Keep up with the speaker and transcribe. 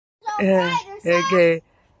Okay.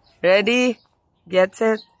 Ready? Get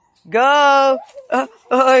set. Go!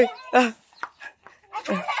 Oy.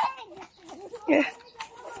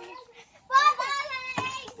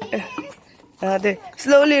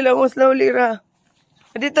 Slowly lang mo, slowly ra.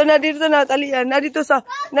 Dito na, Talia. Dito sa,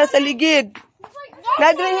 nasa ligid.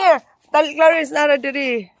 Nadri here. Clarence, nara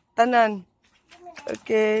diri. Tanan.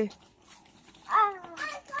 Okay.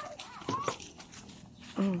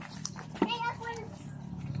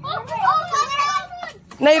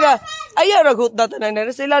 Naira, ayaw ragut na tanan.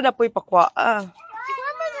 Naira sila na po'y pakwa.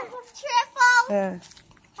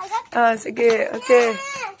 Sige, okay.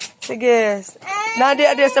 Sige. Nadi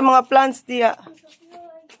sa mga plants diya.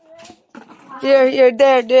 Here,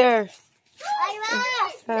 there.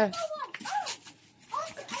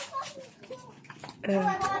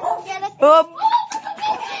 Up.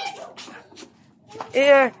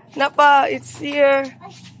 Here, napa, it's here.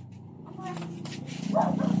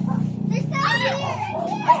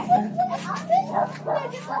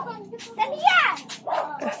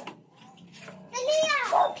 Talia,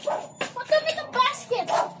 put them in the basket.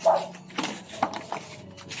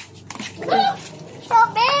 Look, so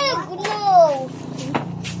big, no.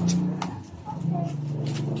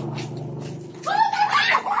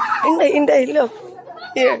 Inday, look.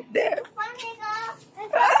 Here, there.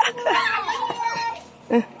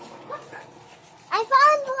 I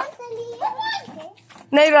found one, Talia.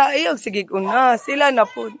 Naira, ayaw, sige ko na. Sila na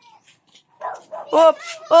po. Up,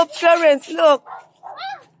 Clarence, look. I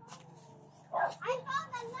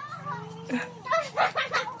found a lot.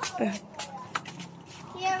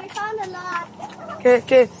 Here, we found a lot.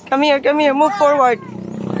 Okay. Come here. Move forward.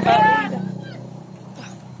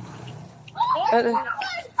 Oh, there's another one.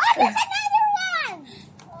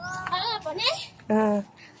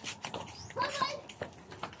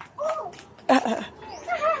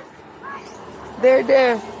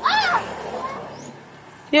 There.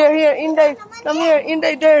 Here, Inday. Come here,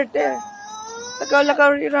 Inday, there.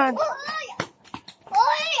 Lakaw, Iran.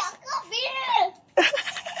 Oy, ako, Bill.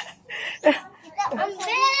 I'm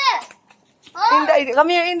there. Inday, come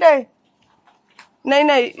here, Inday.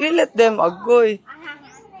 Nay, you let them agoy.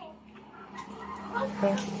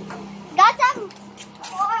 Got some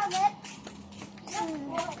more of it.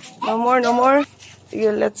 No more. Sige,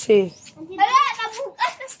 let's see. Wala,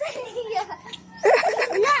 nabukas na sa niya.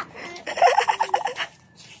 Wala.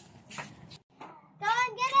 Come on,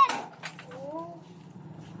 get it.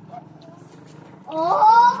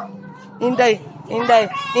 Oh. Inday.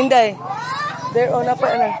 There, napa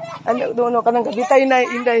na. Ano ka nang kabitay na,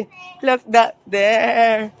 Inday. Look that,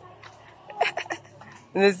 there.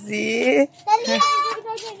 Let's see. Talia.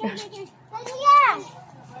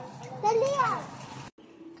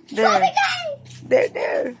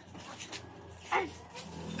 There.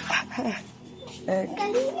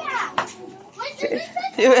 Talia.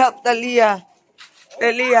 You help Talia.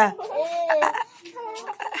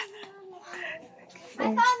 I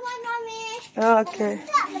found one, Mommy. Okay.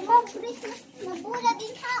 Nabula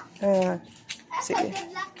din ha. Sige.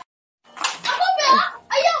 Ako ba?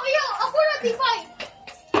 Ayaw. Ako na divide.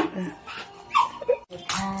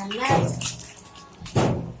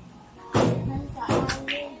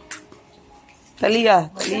 Talia,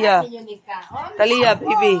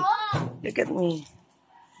 baby. Look at me.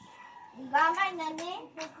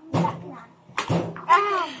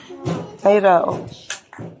 Naira,